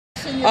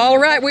All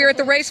right, we are at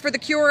the Race for the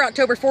Cure,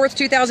 October 4th,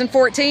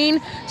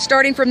 2014.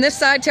 Starting from this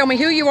side, tell me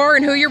who you are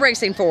and who you're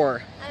racing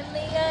for. I'm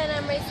Leah and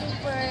I'm racing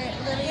for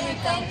Lily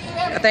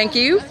Rico. Thank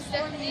you. I'm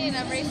Stephanie and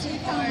I'm racing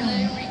for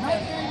Lily Rico.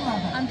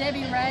 I'm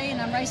Debbie Ray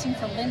and I'm racing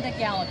for Linda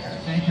Gallagher.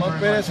 Mark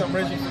Pettis, I'm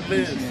racing for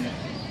Liz.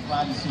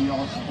 Glad to see you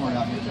all support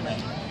out here today.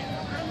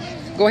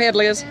 Go ahead,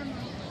 Liz.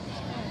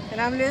 And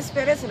I'm Liz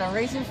Pettis and I'm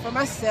racing for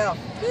myself.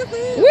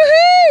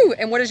 Woohoo!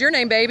 And what is your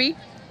name, baby?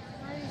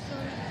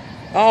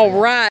 All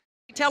right.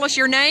 Tell us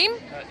your name.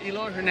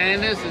 Eloy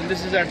Hernandez, and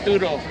this is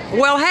Arturo.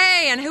 Well,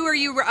 hey, and who are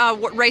you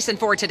racing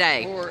for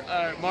today? For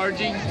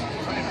Margie.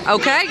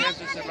 Okay.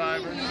 Cancer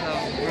survivor,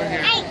 so we're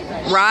here.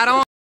 Right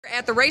on.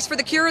 At the Race for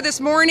the Cure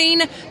this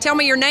morning. Tell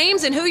me your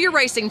names and who you're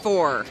racing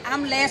for.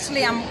 I'm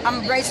Leslie.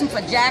 I'm racing for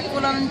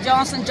Jacqueline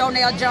Johnson,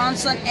 Jonelle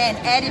Johnson, and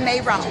Addie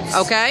Mae Ross.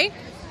 Okay.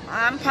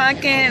 I'm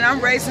Pumpkin and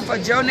I'm racing for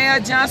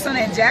Jonelle Johnson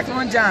and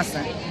Jacqueline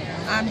Johnson.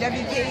 I'm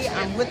WP.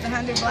 I'm with the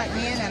 100 Black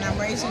Men and I'm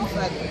racing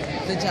for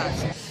the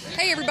Johnsons.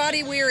 Hey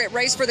everybody, we're at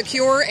Race for the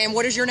Cure, and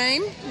what is your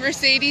name?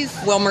 Mercedes.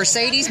 Well,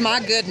 Mercedes, my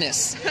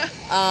goodness.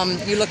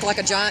 You look like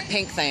a giant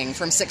pink thing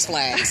from Six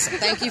Flags.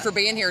 Thank you for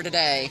being here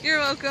today. You're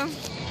welcome.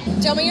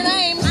 Tell me your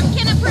name. I'm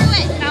Kenna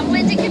Pruitt. And I'm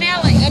Lindsay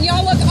Canelli. And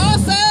y'all look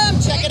awesome.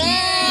 Check it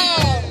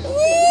out.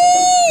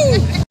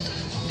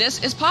 Woo! This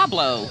is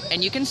Pablo,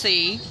 and you can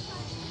see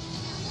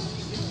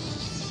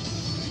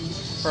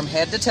from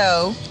head to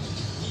toe,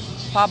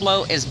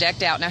 Pablo is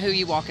decked out. Now, who are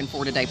you walking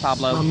for today,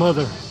 Pablo? My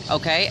mother.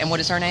 Okay, and what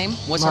is her name?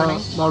 What's her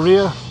name?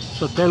 Maria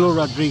Sotelo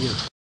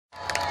Rodriguez.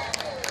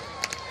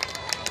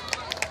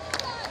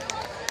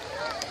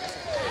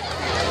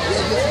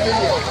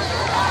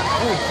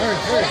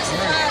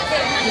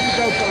 Get the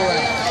GoPro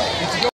out.